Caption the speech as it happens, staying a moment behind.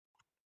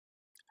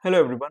Hello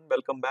everyone,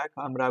 welcome back.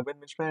 I'm Raghavan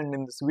Mishra and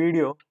in this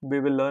video, we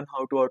will learn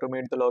how to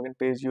automate the login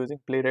page using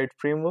Playwright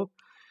framework.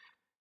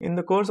 In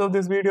the course of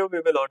this video, we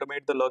will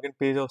automate the login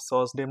page of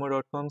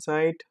saucedemo.com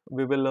site.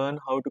 We will learn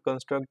how to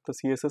construct the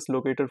CSS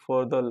locator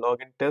for the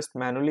login test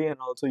manually and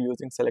also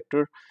using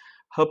selector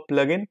hub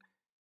plugin.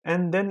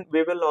 And then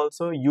we will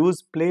also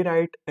use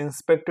Playwright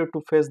Inspector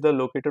to fetch the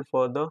locator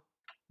for the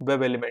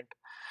web element.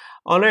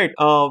 Alright,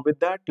 with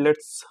that,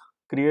 let's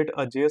create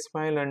a JS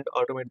file and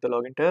automate the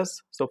login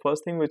test. So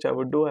first thing which I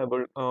would do, I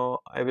will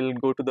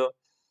go to the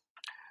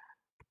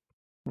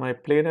my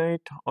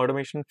Playwright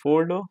automation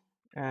folder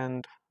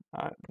and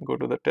go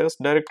to the test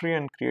directory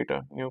and create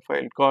a new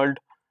file called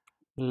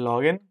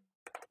login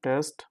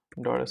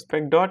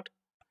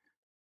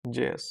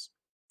test.spec.js.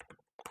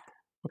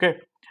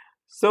 Okay,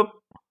 so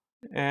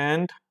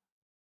and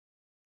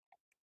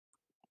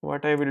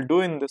what I will do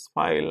in this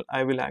file,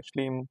 I will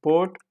actually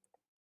import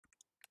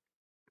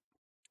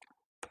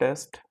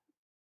test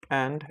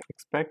and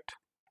expect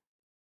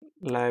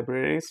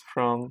libraries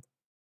from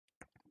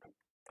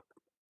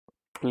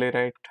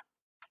Playwright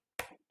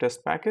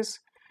test package,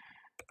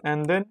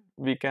 and then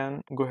we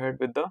can go ahead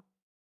with the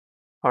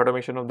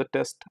automation of the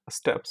test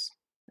steps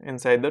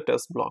inside the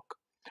test block.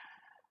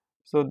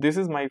 So this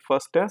is my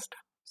first test,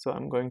 so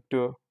I'm going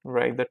to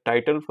write the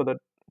title for the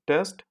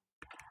test,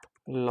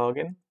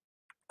 login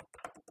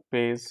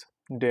page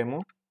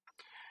demo,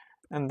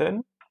 and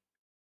then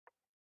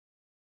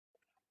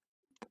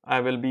I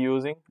will be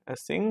using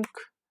async,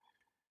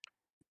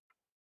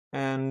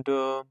 and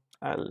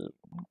I'll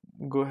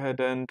go ahead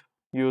and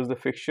use the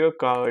fixture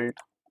called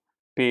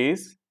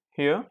page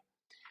here,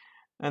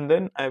 and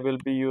then I will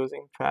be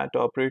using fat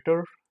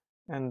operator,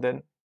 and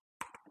then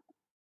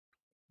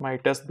my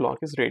test block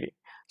is ready.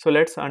 So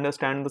let's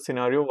understand the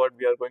scenario what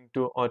we are going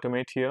to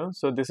automate here.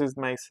 So this is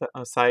my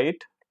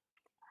site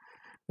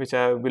which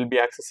I will be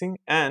accessing,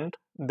 and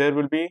there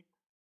will be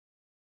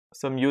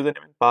some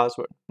username and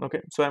password.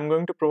 Okay, so I'm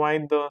going to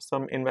provide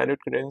some invalid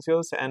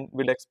credentials and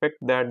will expect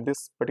that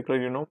this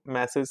particular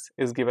message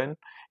is given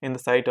in the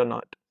site or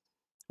not.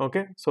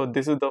 Okay, so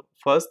this is the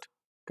first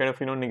kind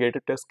of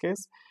negated test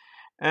case,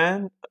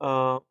 and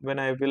when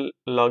I will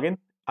log in,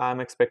 I'm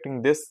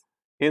expecting this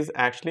is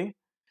actually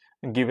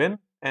given,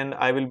 and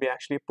I will be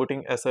actually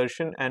putting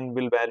assertion and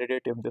will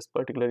validate if this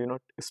particular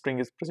string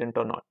is present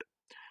or not.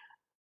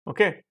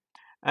 Okay,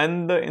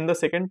 and in the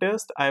second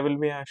test I will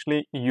be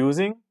actually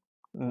using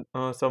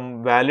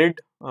some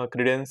valid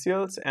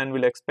credentials and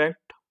will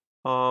expect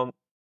um,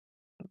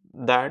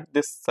 that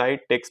this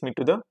site takes me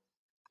to the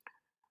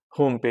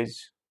home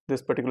page.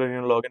 This particular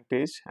login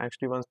page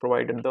actually once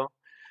provided the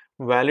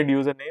valid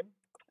username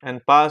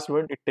and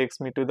password, it takes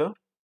me to the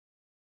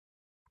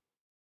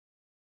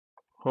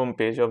home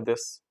page of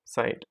this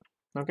site.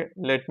 Okay,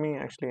 let me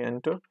actually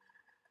enter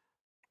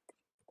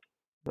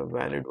the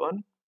valid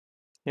one.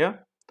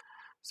 Yeah,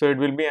 so it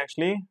will be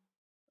actually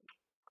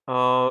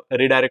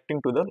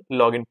redirecting to the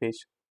login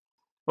page.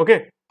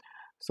 Okay,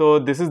 so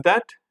this is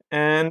that,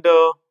 and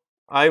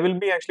I will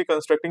be actually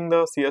constructing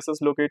the CSS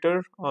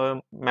locator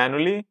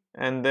manually,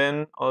 and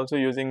then also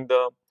using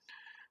the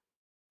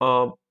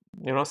uh,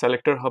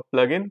 selector hub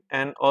plugin,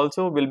 and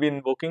also will be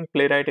invoking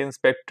Playwright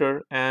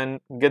Inspector and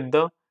get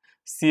the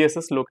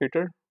CSS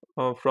locator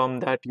from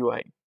that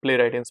UI,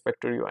 Playwright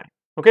Inspector UI.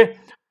 Okay,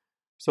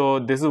 so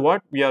this is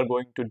what we are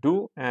going to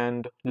do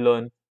and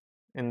learn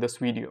in this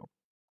video.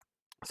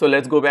 So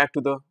let's go back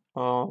to the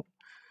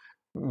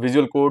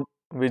Visual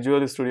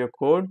Studio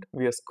Code,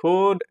 VS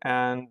Code,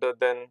 and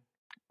then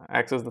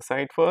access the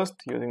site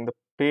first using the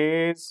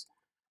page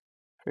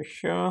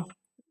fixture,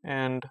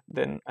 and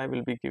then I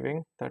will be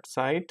giving that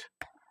site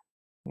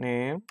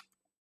name,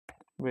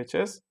 which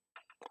is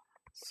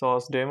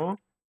source demo,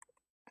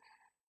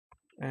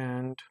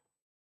 and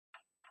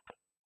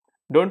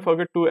don't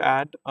forget to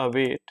add a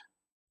wait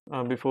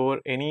before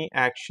any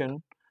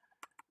action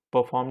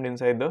performed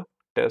inside the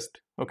test.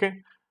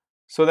 Okay,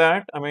 so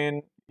that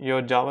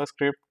your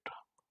JavaScript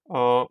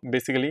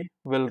basically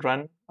will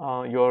run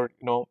your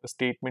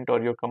statement or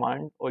your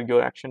command or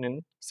your action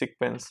in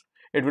sequence.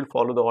 It will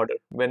follow the order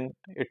when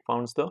it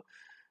finds the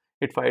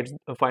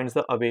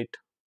await,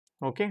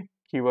 okay,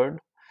 keyword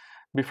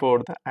before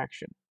the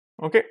action.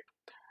 Okay,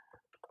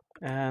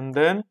 and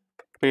then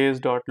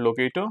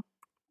page.locator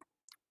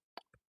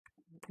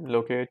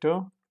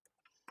locator.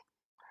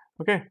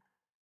 Okay,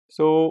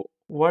 so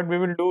what we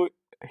will do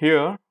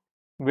here,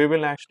 we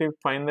will actually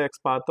find the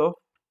XPath of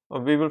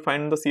we will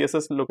find the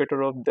CSS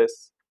locator of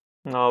this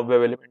web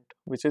element,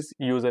 which is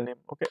username.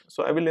 Okay,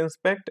 so I will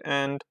inspect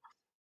and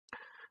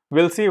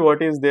we'll see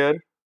what is there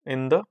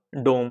in the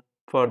DOM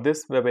for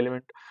this web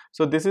element.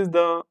 So this is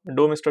the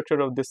DOM structure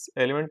of this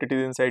element. It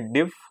is inside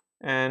div,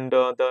 and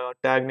the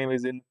tag name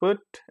is input,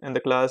 and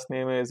the class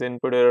name is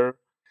input error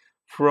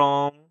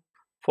from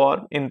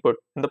for input,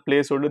 and the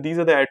placeholder, these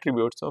are the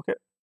attributes. Okay,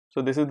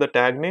 so this is the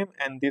tag name,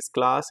 and this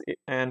class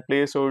and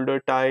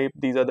placeholder type,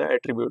 these are the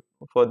attribute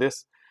for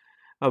this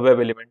web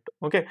element.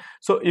 Okay,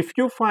 so if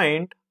you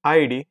find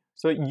id,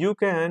 so you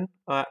can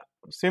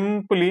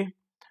simply,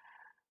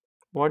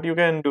 what you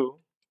can do,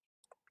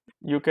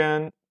 you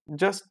can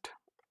just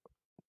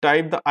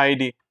type the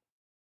ID,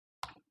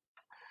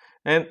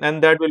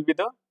 and that will be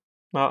the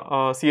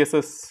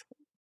CSS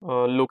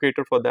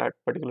locator for that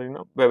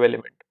particular web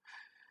element.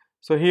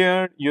 So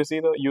here you see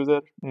the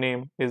user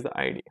name is the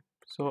ID.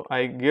 So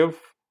I give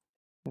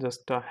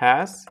just a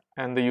hash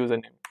and the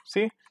username.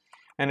 See,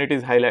 and it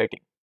is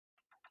highlighting.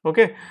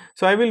 Okay,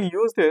 so I will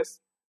use this,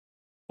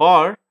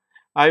 or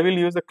I will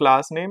use the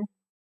class name.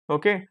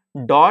 Okay,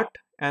 dot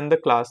and the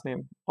class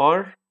name,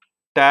 or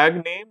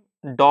tag name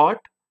dot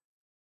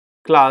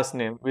class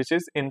name, which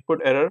is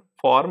input error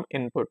form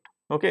input.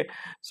 Okay,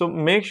 so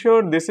make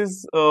sure this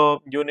is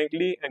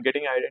uniquely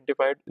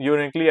identified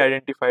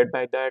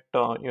by that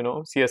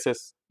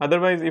CSS.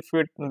 Otherwise, if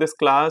this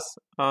class,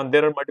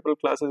 there are multiple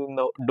classes in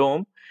the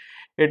DOM,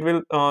 it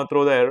will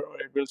throw the error, or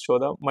it will show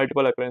the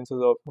multiple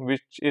occurrences of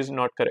which is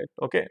not correct.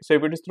 Okay, so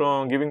if it is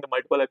giving the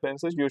multiple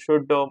occurrences, you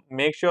should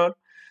make sure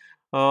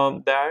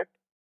that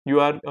you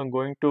are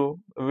going to,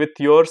 with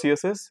your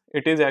CSS,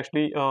 it is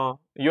actually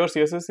your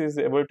CSS is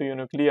able to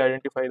uniquely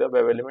identify the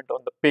web element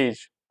on the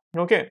page.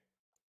 Okay,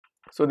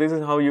 so this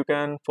is how you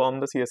can form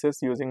the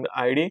CSS using the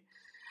ID.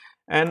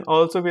 And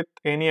also with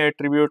any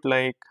attribute,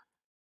 like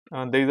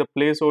there is a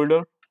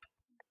placeholder,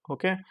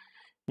 okay,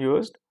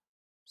 used.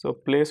 So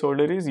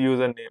placeholder is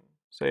username.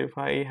 So if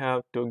I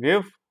have to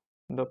give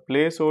the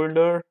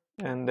placeholder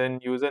and then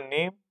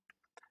username,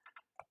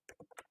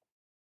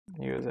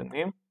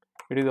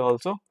 it is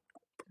also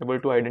able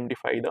to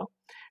identify the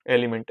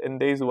element, and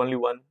there is only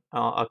one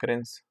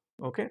occurrence.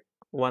 Okay,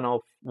 one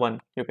of one,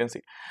 you can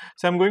see.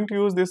 So I'm going to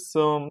use this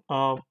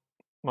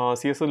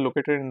CSS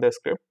locator in the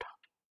script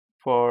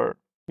for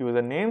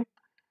username,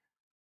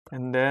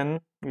 and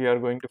then we are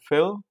going to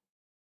fill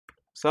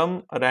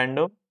some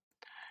random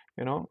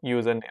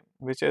username,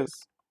 which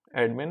is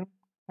admin,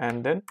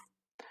 and then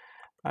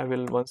I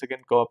will once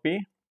again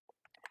copy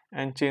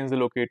and change the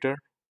locator,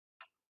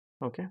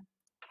 okay,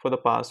 for the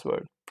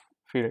password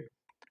field.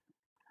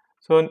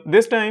 So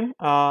this time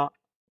I'm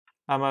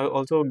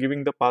also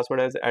giving the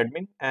password as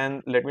admin,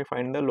 and let me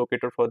find the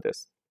locator for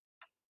this.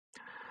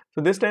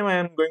 So this time I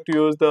am going to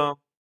use the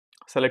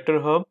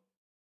selector hub,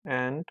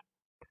 and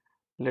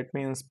let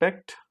me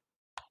inspect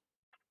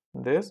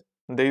this.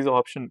 There is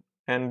option,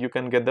 and you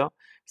can get the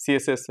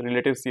CSS,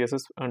 relative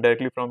CSS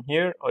directly from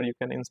here, or you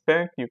can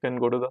inspect, you can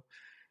go to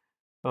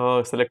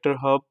the selector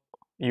hub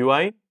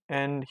UI,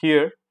 and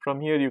here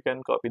from here you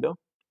can copy the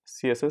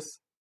CSS,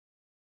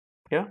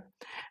 yeah,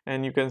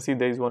 and you can see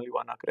there is only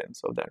one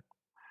occurrence of that.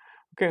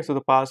 Okay, so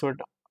the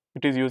password,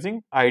 it is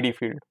using ID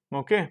field,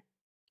 okay,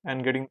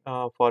 and getting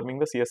forming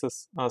the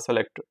CSS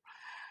selector.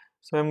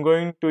 So I'm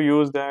going to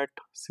use that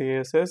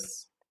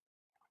CSS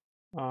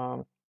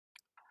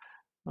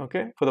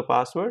okay, for the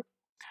password,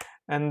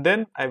 and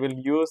then I will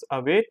use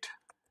await,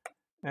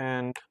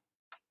 and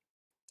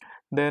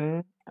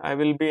then I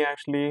will be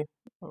actually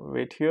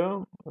wait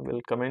here,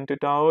 will comment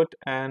it out,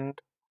 and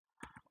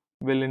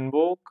will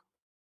invoke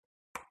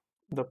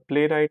the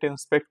Playwright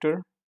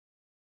Inspector.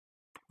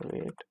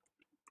 Wait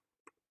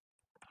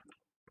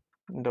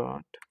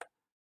dot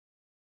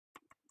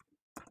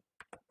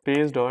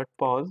page dot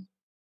pause.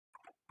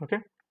 Okay,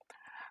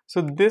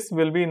 so this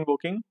will be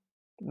invoking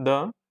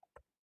the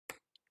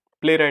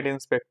Playwright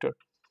Inspector,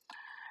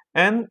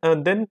 and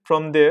then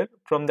from there,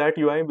 from that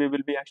UI, we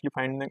will be actually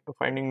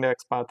finding the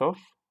XPath of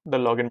the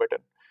login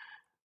button.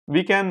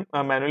 We can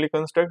manually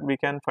construct, we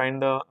can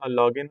find the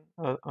login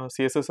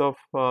CSS of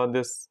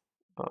this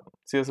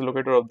CSS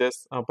locator of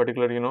this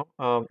particular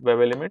web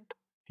element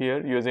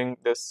here, using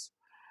this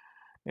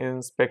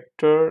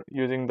inspector,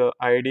 using the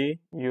ID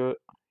here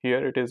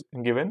it is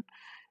given,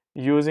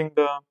 using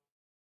the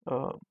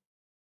uh,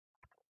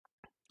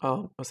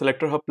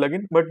 selector hub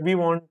plugin, but we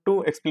want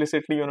to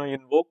explicitly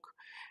invoke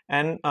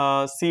and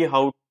see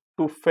how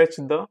to fetch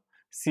the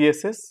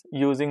CSS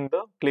using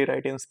the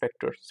Playwright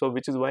Inspector. So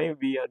which is why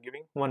we are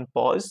giving one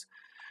pause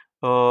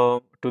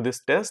to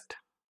this test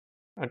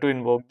to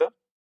invoke the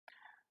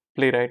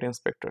Playwright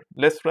Inspector.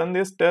 Let's run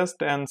this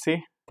test and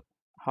see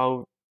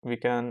how we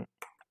can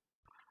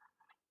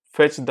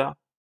fetch the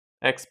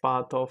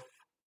XPath of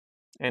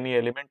any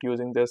element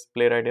using this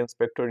Playwright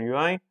Inspector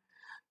UI.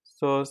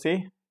 So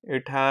see,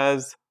 it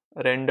has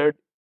rendered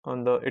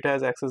on the, it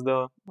has accessed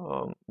the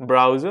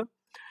browser,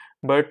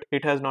 but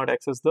it has not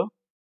accessed the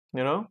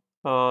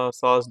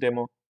source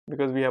demo,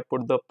 because we have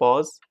put the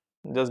pause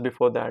just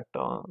before that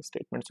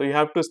statement. So you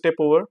have to step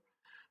over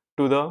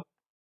to the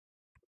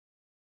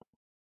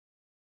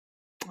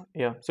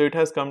so it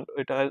has come,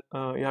 it has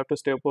you have to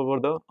step over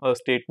the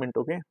statement,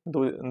 okay,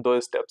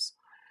 those steps.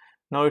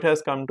 Now it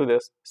has come to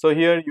this. So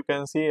here you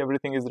can see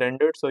everything is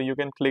rendered. So you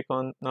can click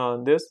on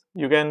this,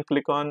 you can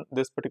click on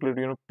this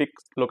particular pick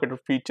locator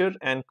feature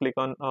and click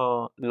on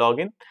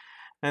login,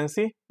 and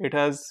see it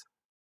has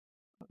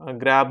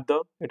grabbed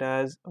the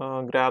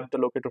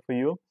locator for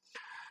you.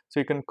 So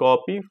you can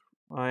copy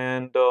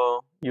and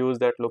use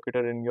that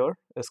locator in your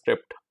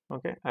script.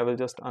 Okay, I will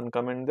just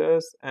uncomment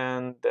this,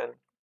 and then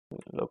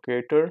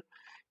locator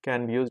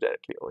can be used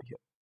directly over here,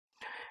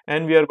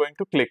 and we are going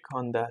to click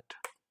on that.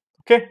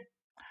 Okay,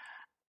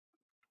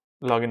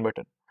 login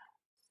button.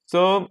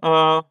 So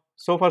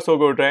so far so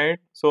good, right?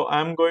 So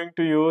I'm going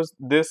to use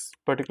this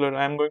particular,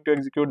 I'm going to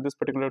execute this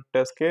particular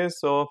test case.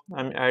 So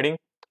I'm adding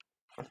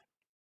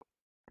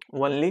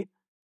only,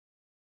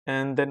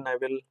 and then I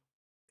will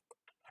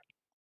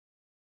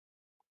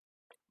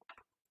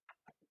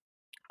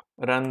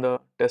run the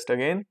test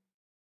again.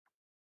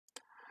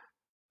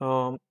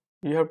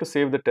 You have to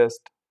save the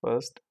test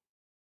first,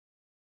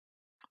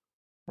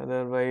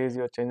 otherwise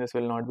your changes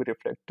will not be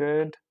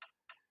reflected.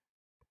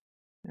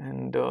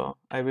 And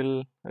I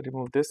will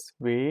remove this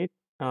wait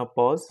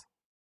pause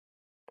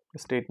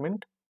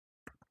statement,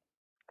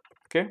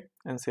 okay,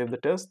 and save the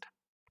test,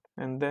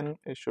 and then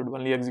it should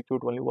only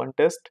execute only one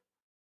test.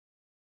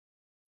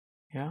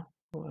 Yeah,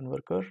 one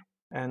worker,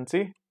 and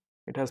see,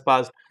 it has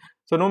passed.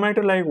 So no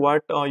matter like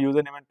what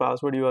username and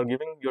password you are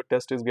giving, your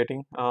test is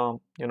getting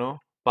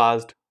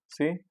passed.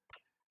 See,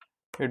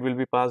 it will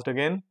be passed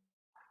again.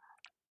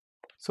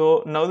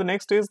 So now the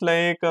next is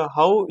like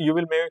how you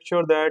will make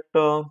sure that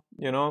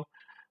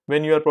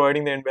when you are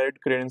providing the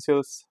invalid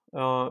credentials,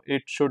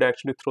 it should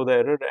actually throw the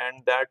error,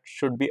 and that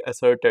should be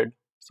asserted.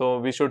 So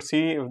we should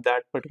see if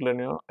that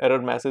particular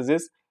error message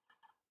is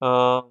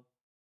uh,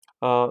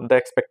 the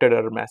expected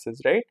error message,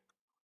 right?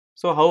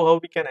 So how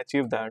we can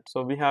achieve that?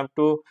 So we have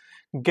to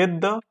get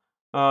the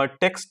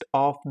text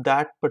of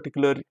that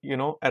particular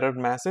error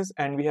message,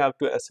 and we have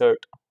to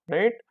assert,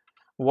 right,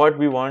 what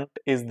we want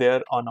is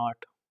there or not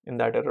in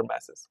that error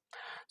message.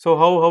 So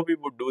how we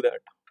would do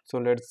that? So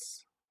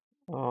let's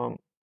um,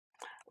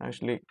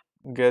 actually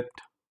get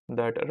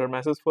that error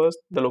message first,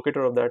 the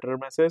locator of that error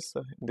message.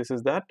 So this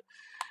is that,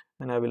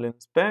 and I will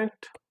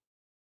inspect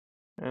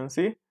and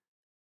see,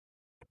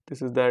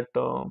 this is that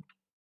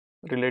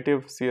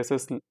relative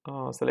CSS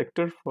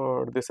selector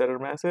for this error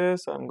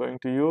message. So I'm going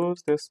to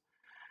use this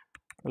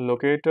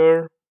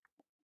locator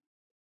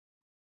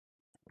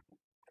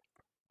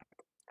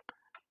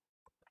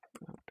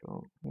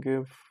to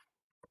give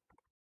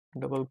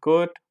double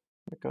quote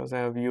because I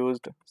have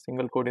used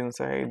single quote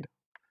inside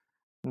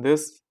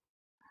this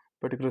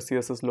particular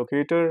CSS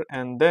locator,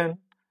 and then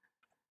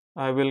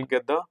I will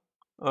get the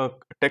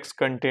text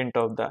content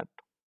of that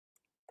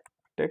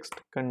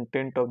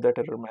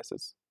error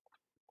message.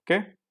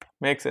 Okay,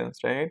 makes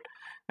sense, right?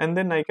 And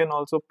then I can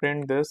also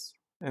print this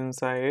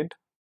inside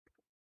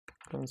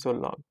console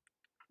log,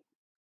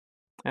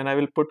 and I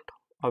will put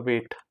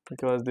await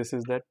because this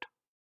is that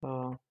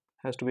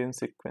has to be in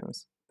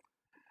sequence.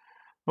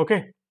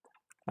 Okay,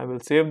 I will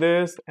save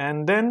this,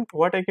 and then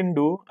what I can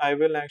do, I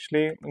will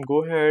actually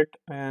go ahead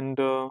and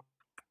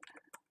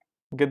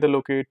get the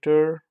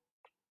locator,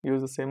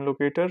 use the same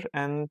locator,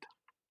 and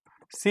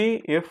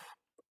see if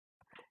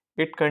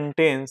it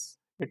contains,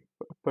 it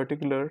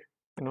particular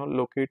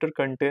locator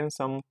contains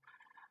some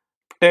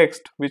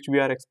text which we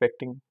are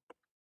expecting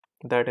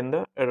that in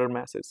the error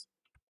message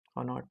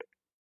or not.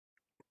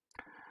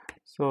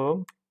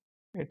 So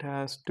it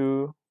has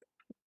to,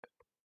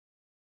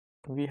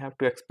 we have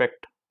to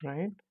expect,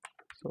 right?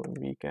 So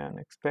we can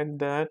expect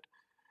that,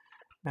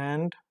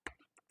 and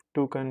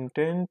to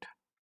content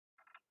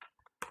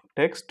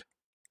text,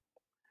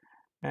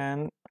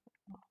 and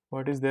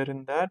what is there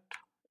in that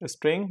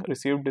string,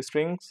 received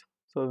strings.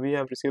 So we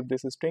have received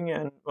this string,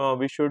 and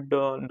we should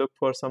look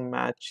for some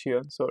match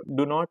here. So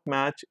do not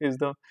match is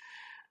the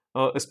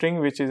string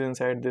which is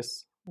inside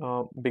this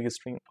big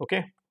string.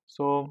 Okay,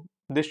 so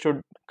this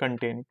should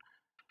contain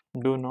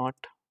do not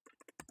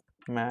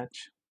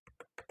match.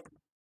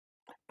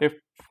 If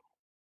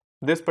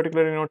this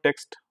particular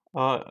text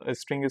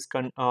string is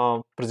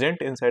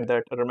present inside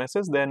that error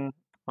message, then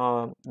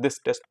this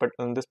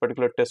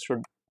particular test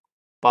should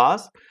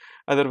pass,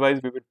 otherwise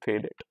we would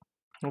fail it.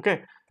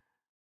 Okay,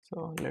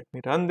 so let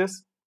me run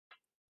this.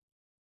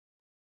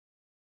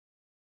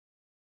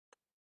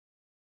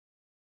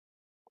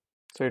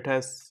 So it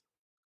has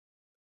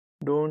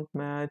don't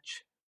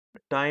match,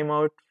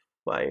 timeout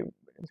 5,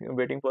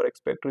 waiting for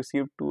expect,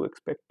 received 2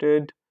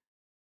 expected,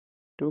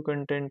 2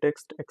 content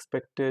text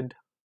expected,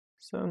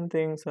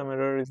 something, some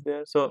error is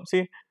there. So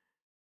see,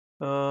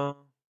 uh,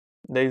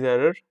 there is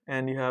error,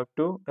 and you have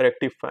to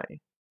rectify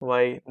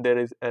why there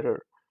is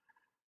error.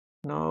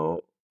 Now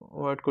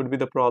what could be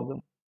the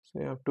problem? So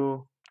you have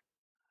to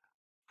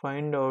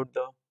find out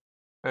the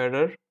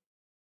error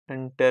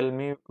and tell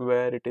me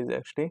where it is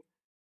actually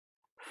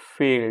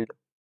failed.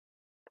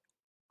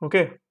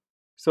 Okay,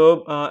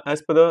 so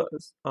as per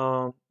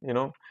the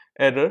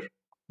error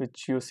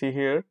which you see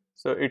here,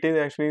 so it is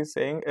actually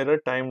saying error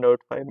timed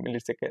out 5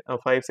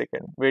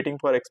 second, waiting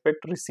for expect,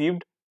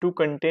 received to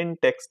contain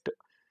text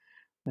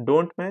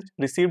don't match,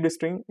 received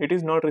string, it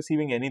is not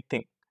receiving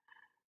anything.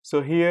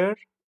 So here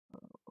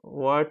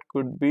what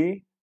could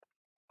be,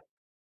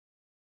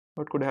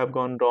 what could have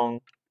gone wrong?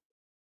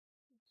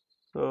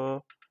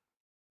 So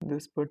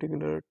this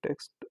particular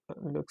text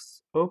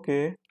looks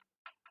okay,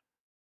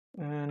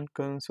 and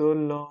console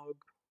log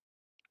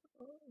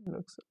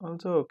looks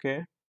also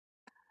okay,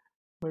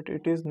 but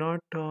it is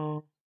not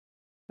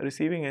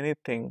receiving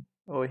anything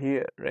over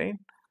here, right?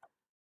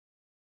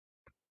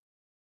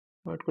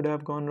 What could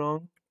have gone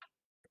wrong?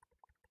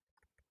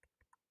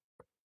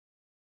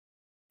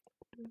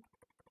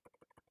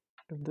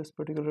 if this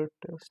particular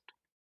test,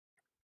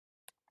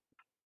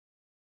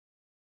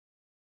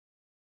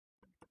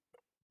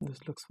 this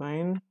looks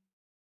fine,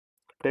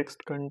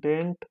 text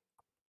content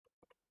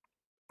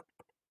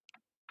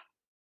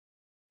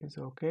is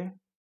okay,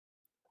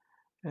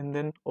 and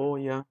then oh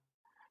yeah,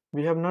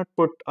 we have not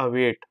put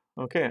await.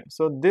 Okay,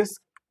 so this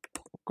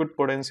could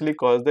potentially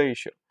cause the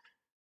issue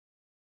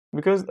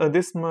because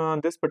this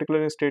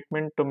particular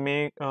statement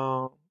may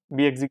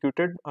be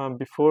executed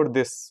before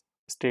this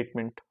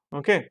statement.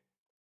 Okay,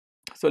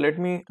 so let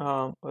me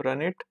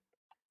run it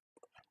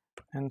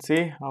and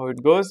see how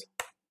it goes.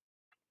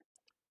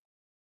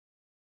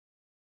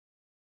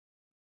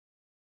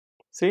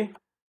 See,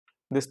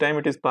 this time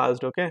it is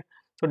passed. Okay,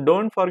 so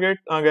don't forget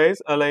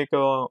guys,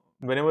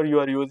 whenever you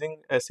are using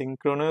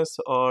asynchronous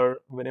or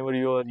whenever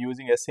you are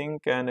using async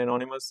and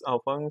anonymous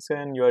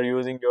function, you are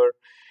using your,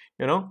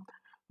 you know,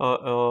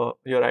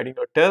 you're writing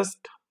your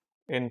test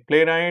in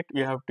Playwright,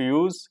 you have to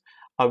use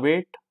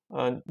await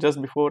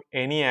just before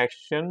any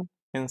action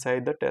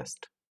inside the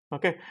test.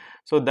 Okay,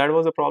 so that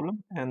was a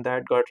problem and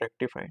that got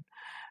rectified.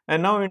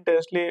 And now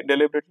intentionally,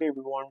 deliberately,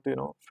 we want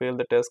to, fail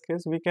the test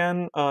case. We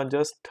can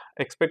just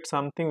expect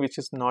something which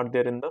is not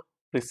there in the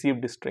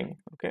received string.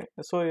 Okay,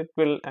 so it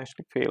will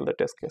actually fail the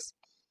test case.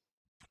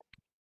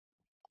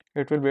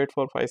 It will wait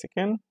for 5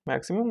 seconds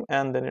maximum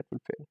and then it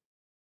will fail.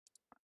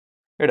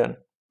 It done,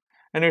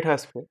 and it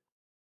has failed.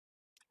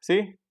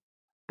 See,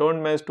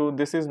 don't match to,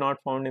 this is not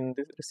found in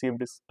this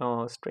received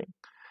string.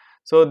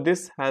 So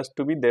this has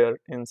to be there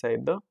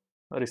inside the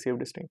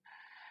received string,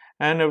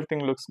 and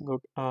everything looks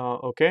good.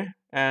 Okay,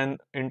 and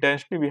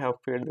intentionally we have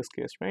failed this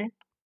case, right?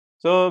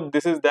 So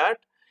this is that,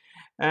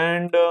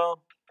 and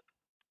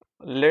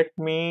let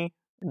me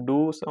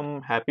do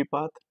some happy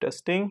path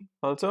testing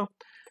also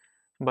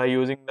by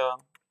using the,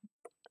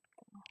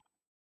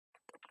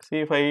 see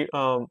if I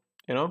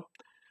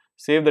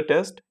save the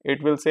test,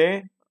 it will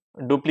say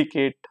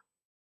duplicate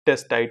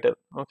test title.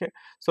 Okay,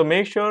 so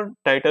make sure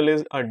title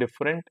is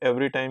different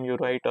every time you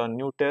write a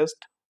new test,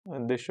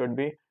 and this should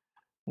be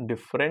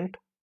different.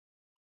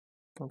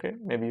 Okay,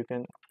 maybe you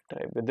can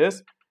type with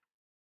this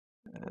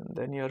and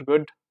then you're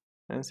good.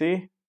 And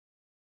see,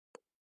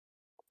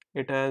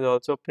 it has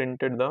also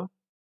printed the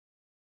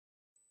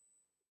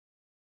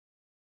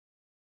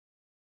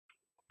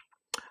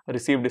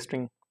received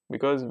string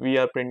because we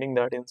are printing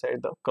that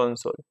inside the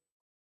console.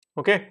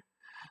 Okay,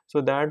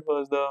 so that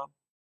was the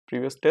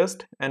previous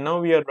test, and now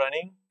we are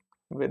running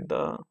with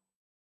the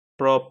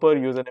proper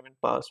username and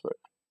password.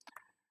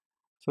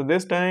 So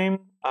this time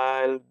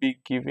I'll be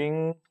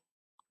giving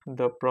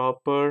the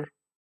proper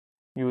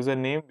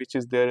username which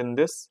is there in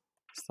this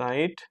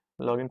site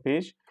login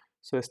page.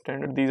 So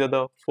standard, these are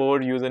the 4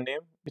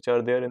 username which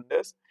are there in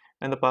this,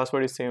 and the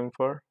password is same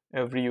for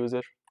every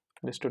user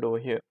listed over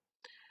here.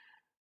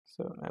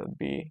 So I'll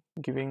be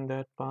giving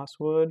that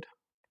password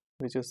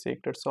which is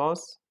secret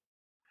sauce,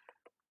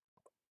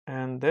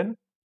 and then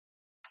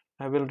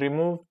I will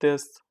remove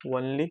this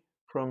only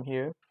from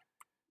here,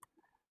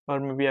 or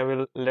maybe I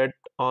will let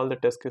all the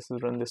test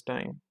cases run this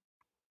time.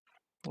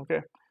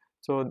 Okay,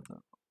 so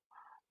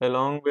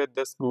along with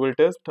this Google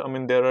test, I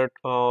mean there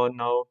are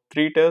now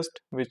 3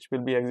 tests which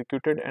will be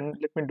executed, and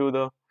let me do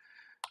the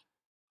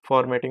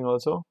formatting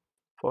also,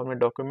 format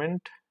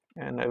document,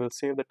 and I will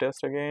save the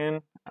test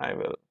again. I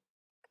will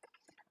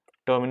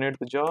terminate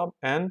the job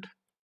and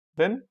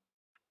then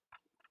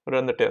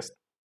run the test.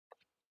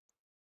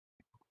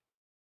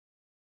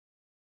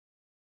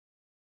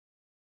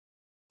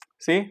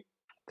 See,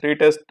 3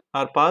 tests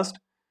are passed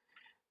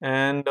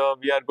and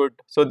we are good.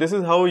 So this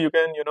is how you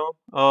can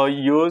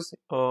use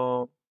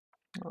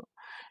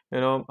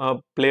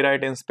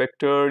Playwright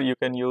Inspector. You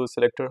can use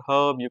Selector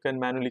Hub. You can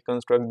manually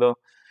construct the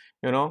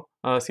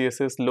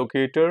CSS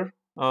Locator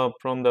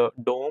from the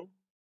DOM.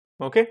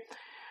 Okay,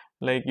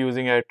 like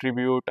using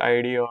attribute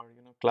ID or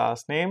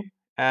class name,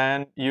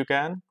 and you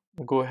can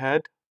go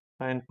ahead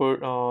and put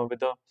with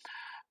the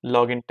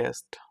login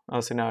test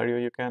scenario.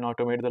 You can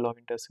automate the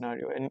login test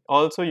scenario, and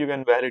also you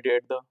can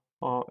validate the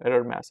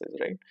error message,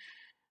 right,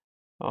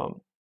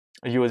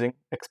 using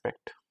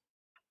expect.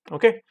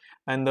 Okay,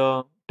 and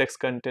the text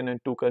content and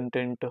to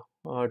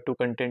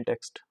content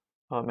text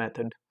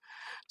method.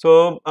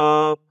 So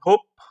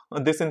hope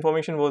this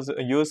information was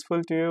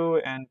useful to you,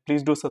 and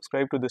please do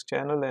subscribe to this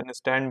channel and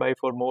stand by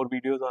for more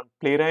videos on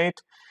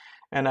Playwright,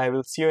 and I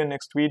will see you in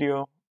next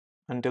video.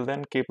 Until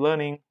then, keep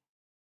learning.